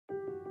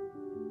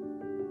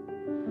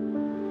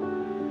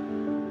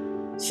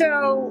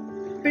So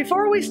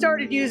before we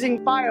started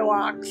using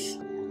BioOx,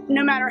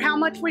 no matter how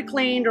much we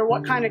cleaned or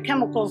what kind of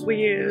chemicals we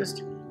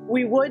used,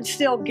 we would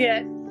still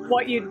get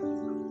what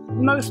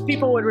most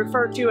people would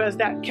refer to as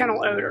that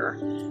kennel odor.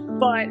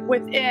 But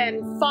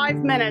within 5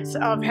 minutes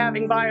of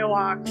having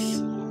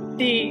BioOx,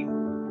 the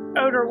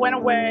odor went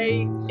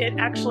away. It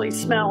actually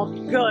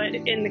smelled good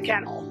in the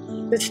kennel.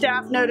 The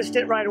staff noticed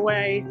it right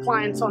away,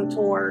 clients on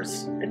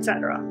tours,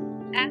 etc.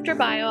 After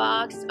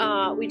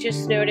BioOx, we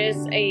just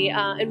noticed a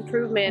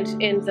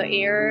improvement in the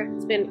air.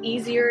 It's been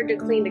easier to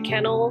clean the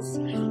kennels.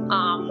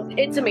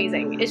 It's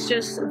amazing. It's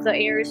just the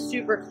air is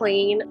super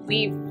clean.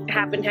 We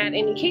haven't had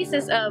any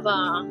cases of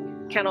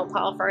kennel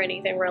cough or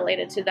anything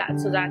related to that,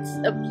 so that's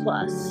a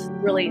plus.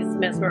 Really is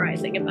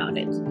mesmerizing about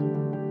it.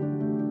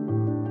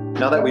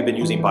 Now that we've been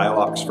using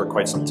BioOx for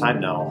quite some time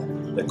now,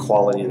 the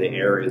quality of the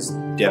air is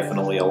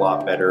definitely a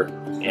lot better,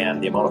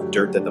 and the amount of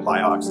dirt that the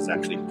BioOx is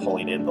actually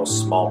pulling in,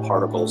 those small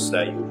particles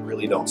that you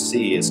really don't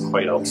see, is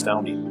quite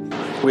astounding.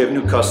 We have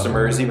new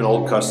customers, even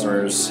old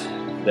customers,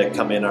 that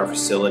come in our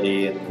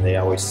facility and they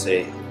always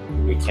say,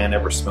 we can't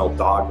ever smell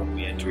dog when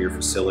we enter your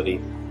facility.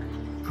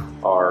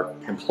 Our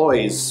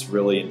employees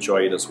really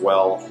enjoy it as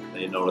well.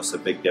 They notice a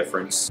big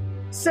difference.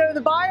 So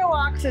the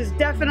BioOx has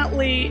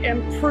definitely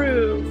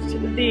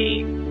improved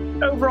the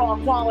overall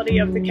quality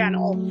of the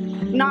kennel.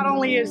 Not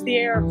only is the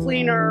air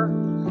cleaner,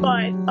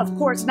 but of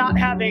course not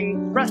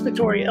having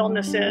respiratory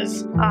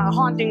illnesses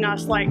haunting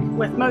us like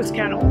with most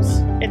kennels,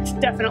 it's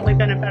definitely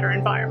been a better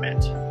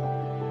environment.